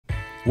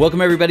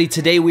Welcome everybody.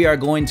 Today we are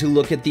going to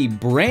look at the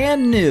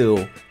brand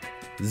new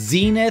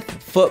Zenith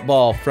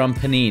Football from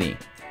Panini.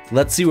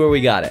 Let's see where we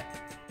got it.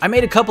 I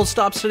made a couple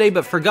stops today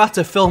but forgot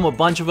to film a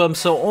bunch of them,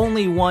 so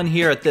only one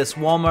here at this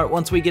Walmart.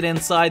 Once we get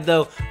inside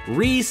though,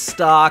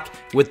 restock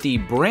with the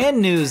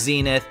brand new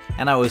Zenith,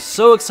 and I was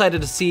so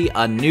excited to see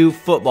a new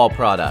football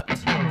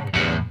product.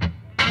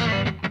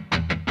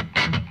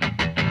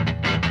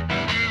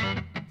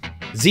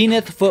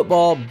 Zenith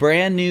Football,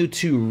 brand new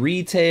to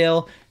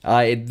retail.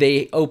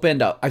 They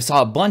opened up, I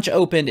saw a bunch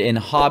opened in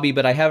hobby,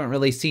 but I haven't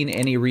really seen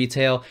any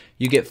retail.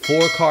 You get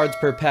 4 cards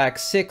per pack,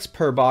 6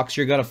 per box.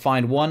 You're going to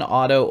find 1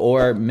 auto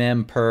or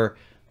mem per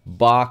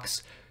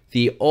box.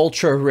 The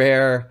ultra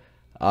rare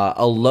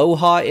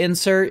Aloha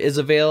insert is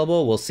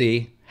available. We'll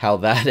see how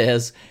that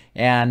is.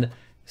 And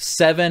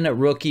 7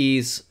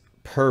 rookies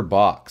per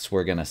box.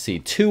 We're gonna see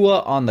Tua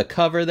on the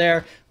cover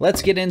there.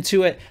 Let's get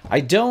into it. I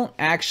don't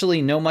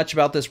actually know much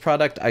about this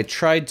product. I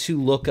tried to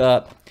look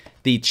up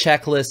the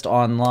checklist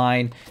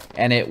online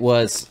and it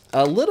was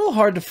a little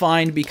hard to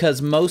find because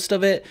most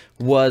of it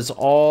was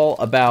all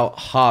about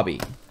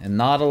hobby and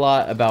not a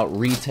lot about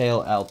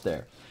retail out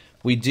there.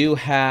 We do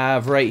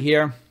have right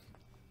here,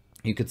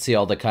 you could see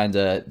all the kinds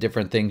of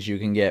different things you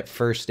can get: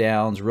 first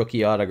downs,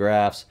 rookie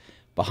autographs,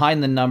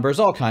 behind the numbers,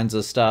 all kinds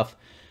of stuff.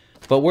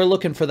 But we're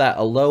looking for that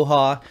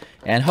Aloha,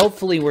 and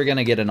hopefully we're going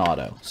to get an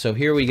auto. So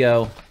here we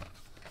go.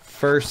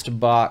 First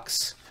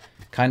box,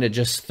 kind of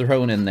just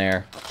thrown in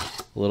there.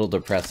 A little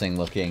depressing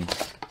looking.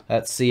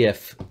 Let's see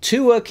if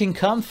Tua can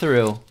come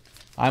through.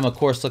 I'm, of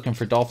course, looking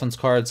for Dolphins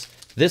cards.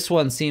 This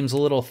one seems a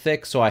little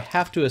thick, so I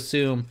have to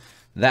assume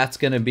that's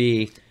going to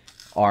be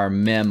our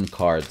mem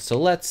card. So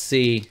let's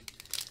see.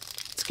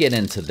 Let's get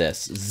into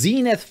this.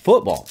 Zenith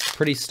Football.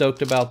 Pretty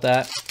stoked about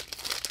that.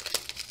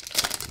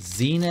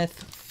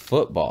 Zenith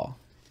Football.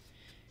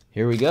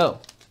 Here we go.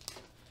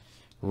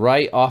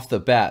 Right off the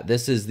bat,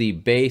 this is the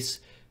base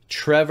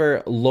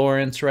Trevor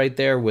Lawrence right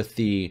there with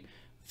the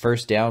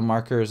first down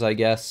markers, I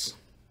guess.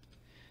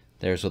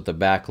 There's what the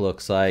back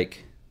looks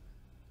like.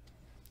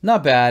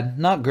 Not bad,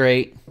 not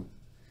great.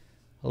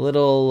 A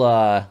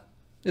little,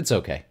 it's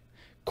okay.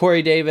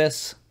 Corey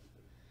Davis.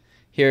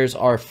 Here's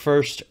our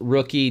first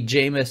rookie,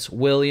 Jameis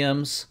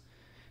Williams.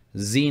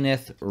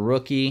 Zenith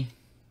rookie.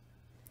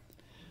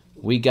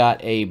 We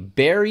got a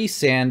Barry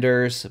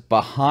Sanders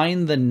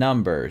behind the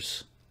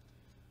numbers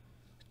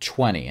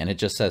 20, and it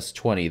just says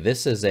 20.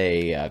 This is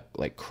a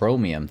like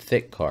chromium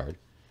thick card.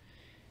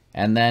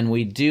 And then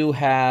we do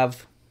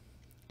have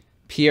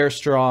Pierre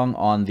Strong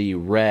on the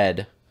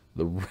red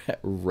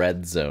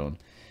zone.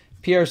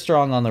 Pierre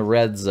Strong on the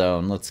red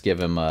zone. Let's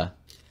give him a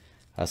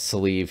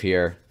sleeve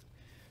here.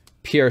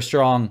 Pierre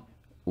Strong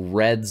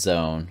red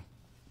zone,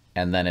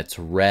 and then it's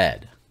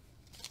red.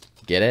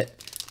 Get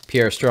it?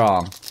 Pierre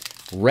Strong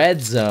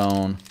red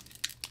zone,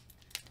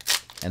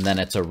 and then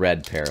it's a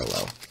red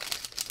parallel.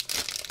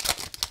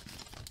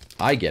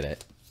 I get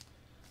it.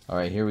 All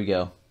right, here we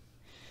go.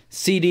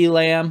 CD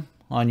Lamb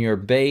on your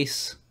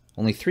base.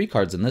 Only 3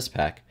 cards in this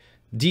pack.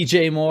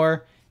 DJ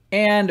Moore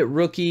and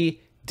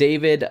rookie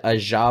David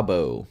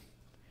Ajabo.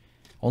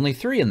 Only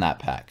 3 in that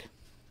pack.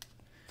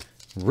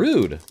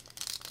 Rude.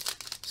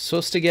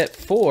 Supposed to get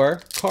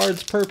 4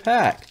 cards per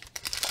pack.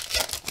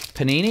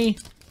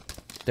 Panini,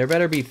 there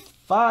better be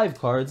 5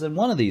 cards in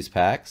one of these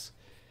packs,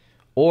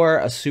 or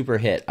a super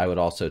hit I would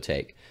also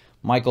take.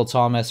 Michael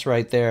Thomas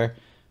right there.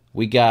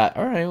 We got,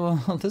 all right,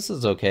 well, this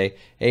is okay.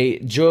 A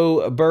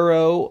Joe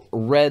Burrow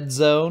red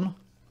zone.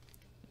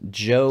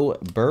 Joe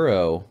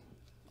Burrow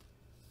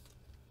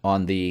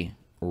on the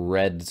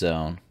red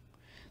zone.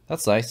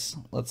 That's nice.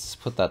 Let's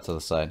put that to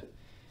the side.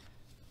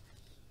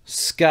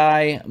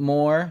 Sky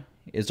Moore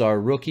is our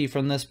rookie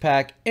from this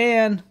pack,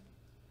 and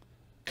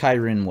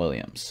Kyren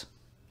Williams.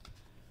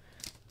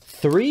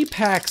 3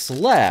 packs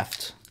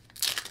left.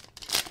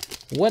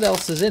 What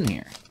else is in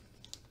here?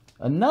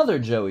 Another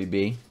Joey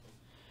B.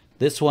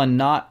 This one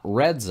not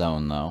red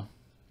zone, though.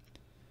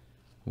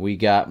 We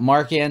got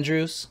Mark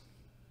Andrews.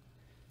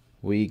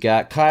 We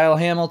got Kyle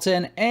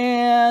Hamilton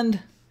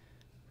and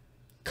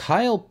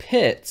Kyle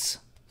Pitts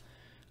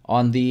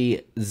on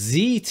the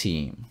Z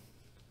team.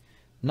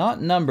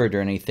 Not numbered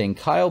or anything.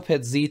 Kyle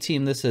Pitts Z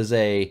team. This is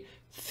a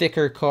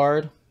thicker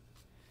card.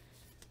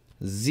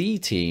 Z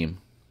team.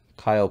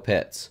 Kyle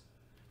Pitts.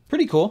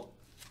 Pretty cool.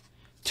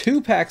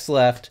 2 packs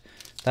left.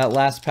 That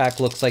last pack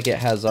looks like it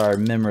has our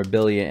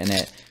memorabilia in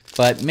it,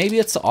 but maybe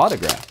it's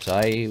autographed.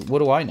 What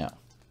do I know?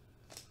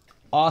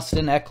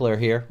 Austin Eckler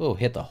here. Oh,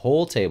 hit the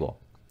whole table.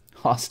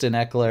 Austin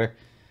Eckler.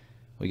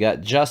 We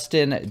got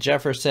Justin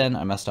Jefferson.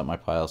 I messed up my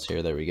piles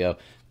here. There we go.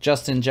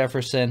 Justin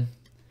Jefferson.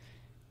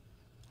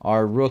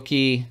 Our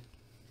rookie,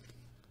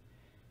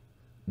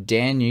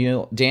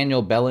 Daniel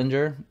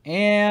Bellinger.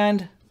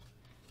 And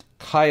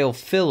Kyle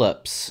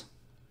Phillips.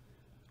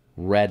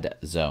 Red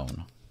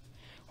zone.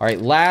 All right,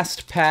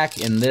 last pack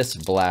in this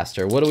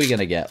blaster. What are we going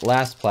to get?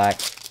 Last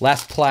plaque.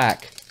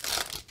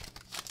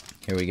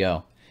 Here we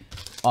go.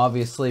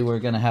 Obviously, we're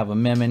going to have a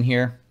mem in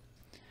here.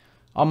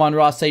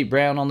 Amon-Ra St.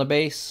 Brown on the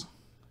base.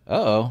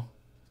 Uh-oh.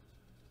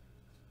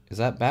 Is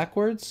that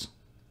backwards?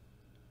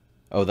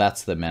 Oh,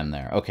 that's the mem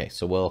there. Okay,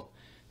 so we'll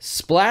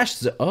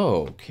splash.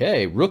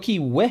 Okay, rookie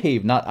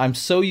wave. I'm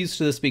so used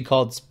to this being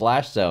called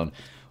splash zone.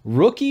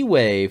 Rookie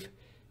wave,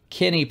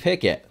 Kenny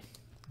Pickett.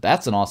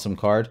 That's an awesome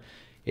card.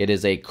 It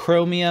is a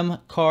chromium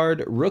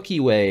card. Rookie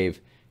wave,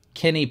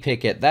 Kenny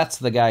Pickett. That's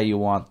the guy you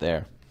want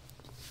there.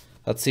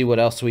 Let's see what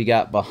else we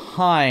got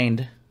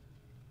behind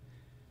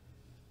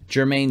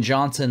Jermaine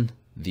Johnson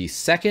the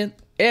second.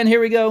 And here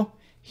we go.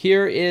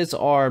 Here is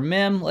our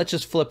mem. Let's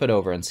just flip it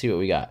over and see what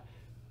we got.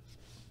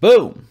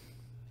 Boom.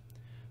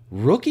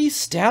 Rookie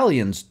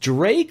Stallions,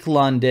 Drake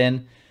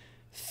London,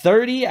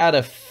 30 out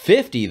of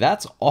 50.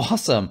 That's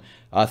awesome.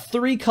 A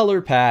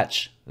 3-color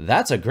patch.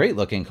 That's a great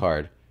looking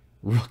card.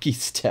 Rookie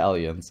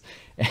Stallions.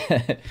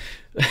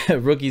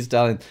 Rookie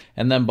Stallions.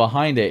 And then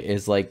behind it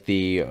is like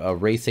the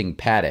racing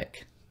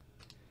paddock.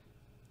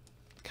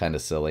 Kind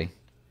of silly.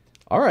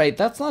 All right,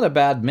 that's not a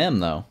bad mem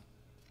though.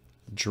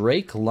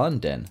 Drake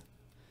London.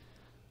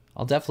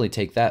 I'll definitely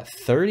take that.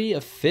 30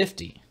 of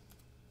 50.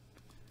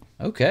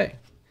 Okay.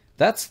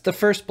 That's the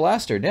first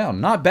blaster down.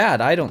 Not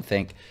bad, I don't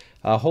think.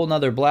 A whole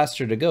nother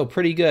blaster to go.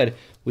 Pretty good.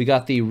 We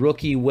got the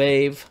rookie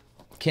wave,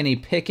 Kenny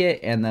Pickett,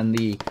 and then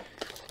the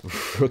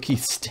rookie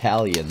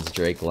Stallions,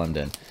 Drake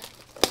London.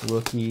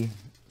 Rookie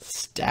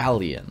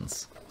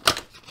Stallions.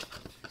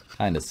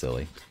 Kind of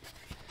silly.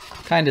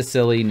 Kind of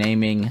silly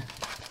naming.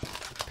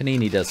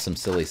 Panini does some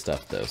silly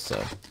stuff though,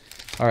 so.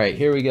 All right,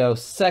 here we go.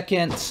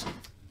 Second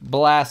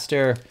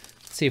blaster.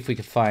 Let's see if we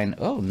can find...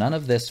 Oh, none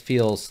of this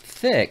feels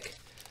thick.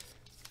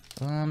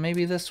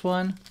 Maybe this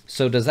one.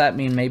 So does that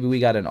mean maybe we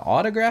got an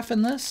autograph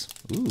in this?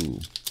 Ooh,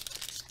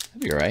 that'd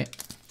be right.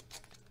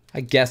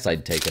 I guess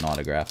I'd take an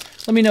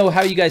autograph. Let me know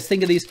how you guys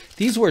think of these.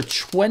 These were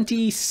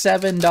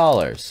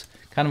 $27.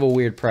 Kind of a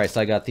weird price.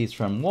 I got these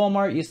from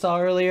Walmart, you saw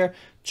earlier.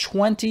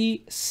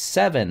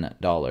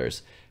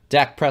 $27.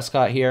 Dak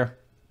Prescott here.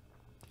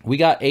 We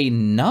got a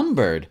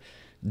numbered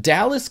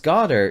Dallas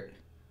Goedert,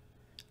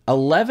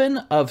 11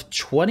 of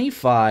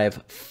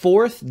 25,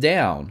 4th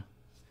down.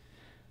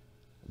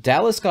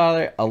 Dallas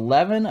Goedert,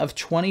 11 of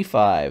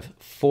 25,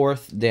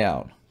 4th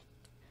down.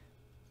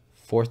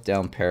 4th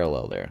down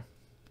parallel there.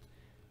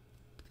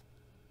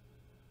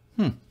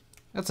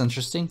 That's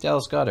interesting.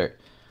 Dallas Goedert.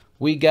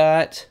 We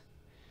got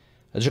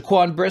a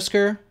Jaquan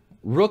Brisker,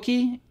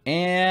 rookie,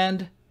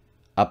 and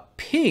a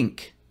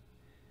pink,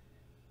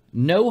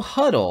 no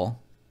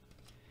huddle,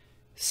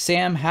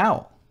 Sam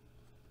Howell.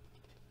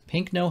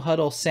 Pink no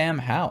huddle, Sam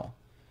Howell.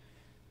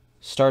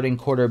 Starting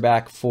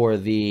quarterback for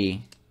the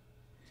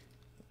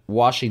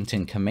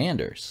Washington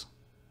Commanders.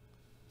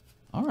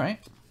 All right.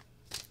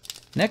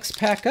 Next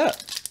pack up.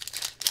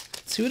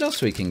 Let's see what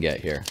else we can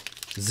get here.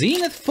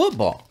 Zenith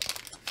Football.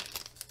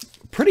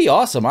 Pretty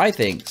awesome, I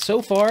think.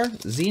 So far,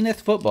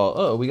 Zenith Football.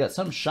 Oh, we got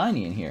something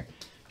shiny in here.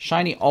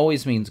 Shiny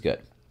always means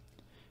good.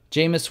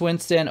 Jameis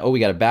Winston. Oh,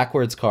 we got a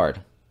backwards card.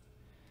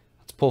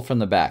 Let's pull from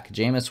the back.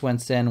 Jameis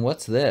Winston.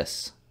 What's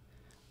this?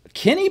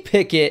 Kenny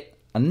Pickett.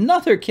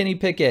 Another Kenny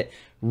Pickett.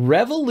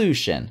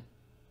 Revolution.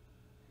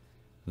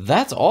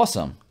 That's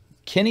awesome.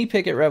 Kenny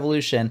Pickett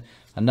Revolution.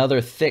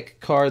 Another thick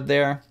card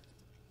there.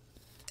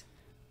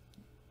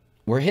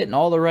 We're hitting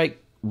all the right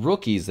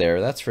rookies there,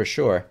 that's for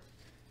sure.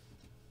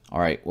 All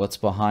right, what's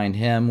behind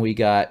him? We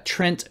got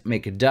Trent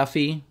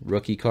McDuffie,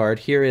 rookie card.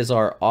 Here is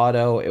our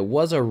auto. It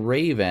was a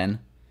Raven.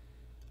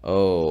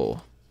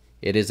 Oh,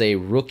 it is a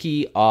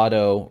rookie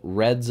auto,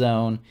 red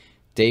zone,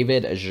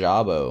 David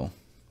Ajabo.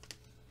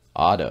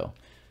 Auto.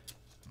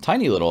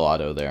 Tiny little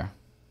auto there.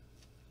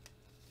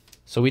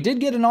 So we did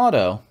get an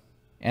auto,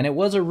 and it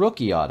was a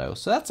rookie auto,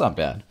 so that's not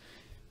bad.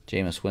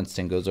 Jameis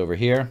Winston goes over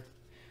here.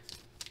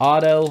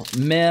 Auto,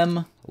 mem,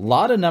 a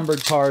lot of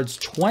numbered cards,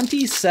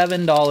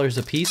 $27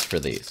 a piece for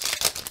these.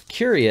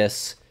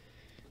 Curious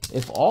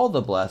if all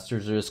the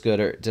blasters are as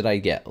good, or did I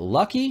get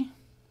lucky?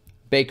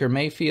 Baker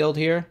Mayfield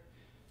here.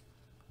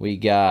 We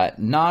got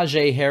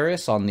Najee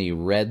Harris on the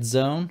red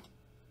zone.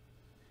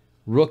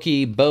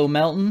 Rookie Bo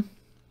Melton.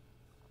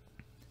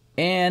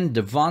 And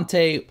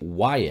Devontae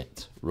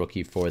Wyatt,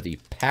 rookie for the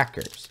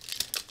Packers.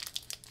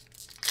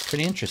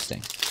 Pretty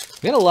interesting.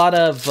 We got a lot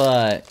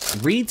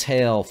of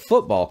retail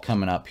football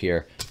coming up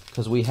here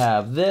because we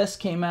have this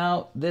came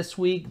out this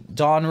week.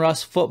 Don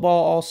Russ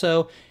football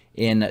also.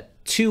 In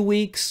 2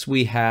 weeks,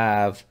 we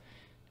have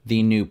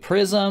the new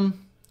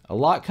Prism. A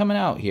lot coming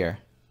out here.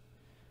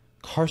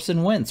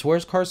 Carson Wentz.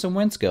 Where's Carson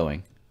Wentz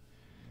going?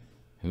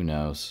 Who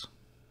knows?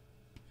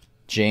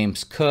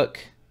 James Cook.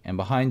 And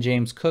behind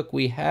James Cook,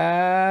 we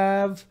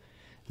have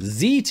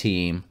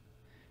Z-Team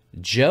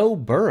Joe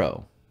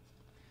Burrow.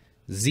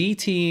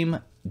 Z-Team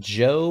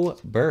Joe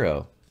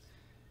Burrow.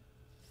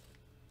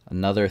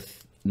 Another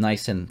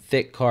nice and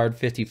thick card,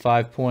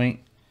 55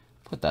 point.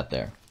 Put that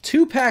there.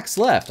 2 packs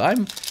left.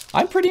 I'm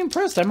pretty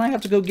impressed. I might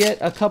have to go get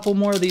a couple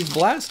more of these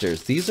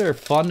blasters. These are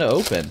fun to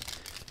open.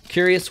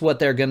 Curious what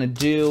they're going to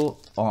do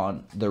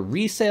on the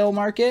resale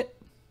market.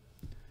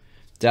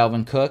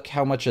 Dalvin Cook,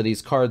 how much are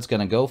these cards going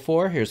to go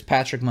for? Here's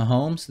Patrick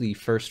Mahomes, the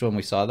first one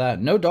we saw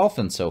that. No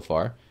Dolphins so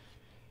far.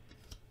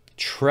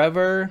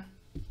 Trevor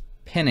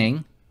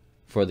Penning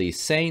for the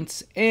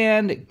Saints.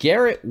 And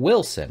Garrett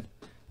Wilson.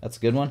 That's a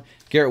good one.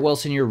 Garrett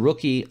Wilson, your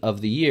Rookie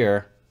of the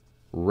Year,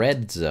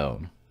 red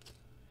zone.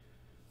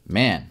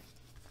 Man.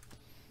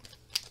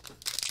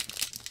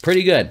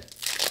 Pretty good.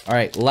 All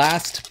right,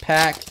 last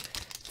pack.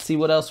 Let's see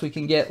what else we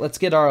can get. Let's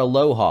get our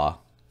Aloha.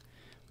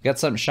 We got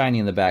something shiny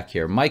in the back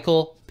here.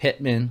 Michael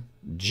Pittman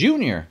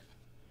Jr.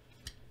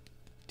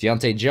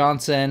 Deontay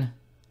Johnson,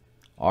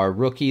 our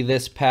rookie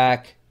this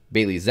pack,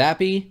 Bailey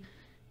Zappi.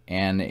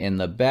 And in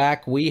the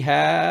back, we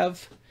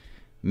have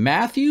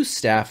Matthew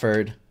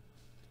Stafford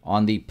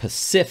on the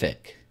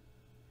Pacific.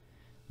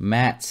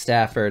 Matt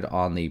Stafford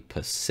on the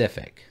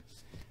Pacific.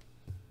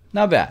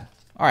 Not bad.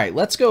 All right,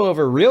 let's go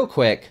over real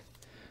quick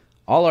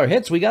all our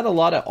hits. We got a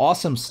lot of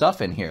awesome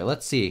stuff in here.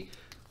 Let's see.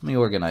 Let me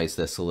organize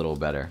this a little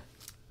better.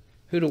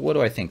 What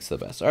do I think's the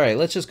best? All right,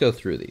 let's just go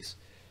through these.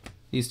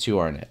 These two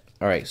aren't it.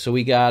 All right, so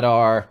we got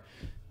our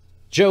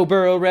Joe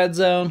Burrow red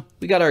zone.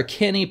 We got our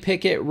Kenny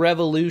Pickett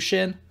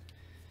Revolution.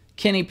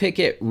 Kenny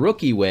Pickett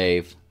Rookie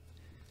Wave.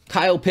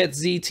 Kyle Pitts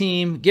Z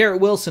Team.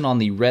 Garrett Wilson on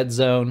the red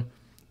zone.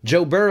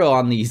 Joe Burrow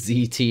on the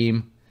Z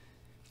Team.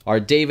 Our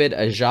David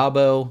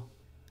Ajabo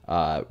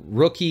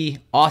Rookie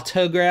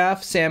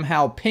Autograph. Sam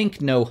Howell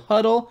Pink No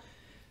Huddle.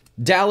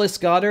 Dallas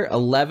Goedert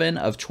 11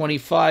 of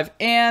 25.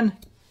 And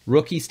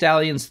Rookie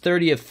Stallions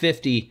 30 of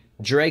 50.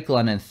 Drake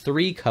London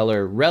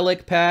 3-color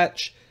relic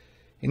patch.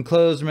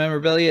 Enclosed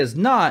memorabilia is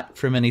not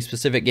from any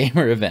specific game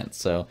or event,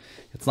 so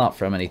it's not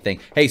from anything.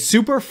 Hey,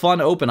 super fun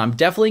open. I'm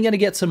definitely going to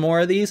get some more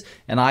of these,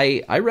 and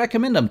I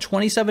recommend them.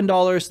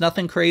 $27,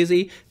 nothing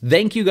crazy.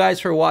 Thank you guys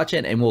for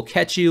watching, and we'll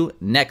catch you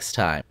next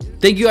time.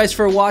 Thank you guys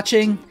for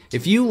watching.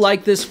 If you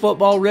like this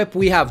football rip,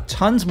 we have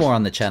tons more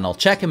on the channel.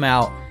 Check them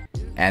out,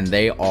 and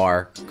they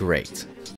are great.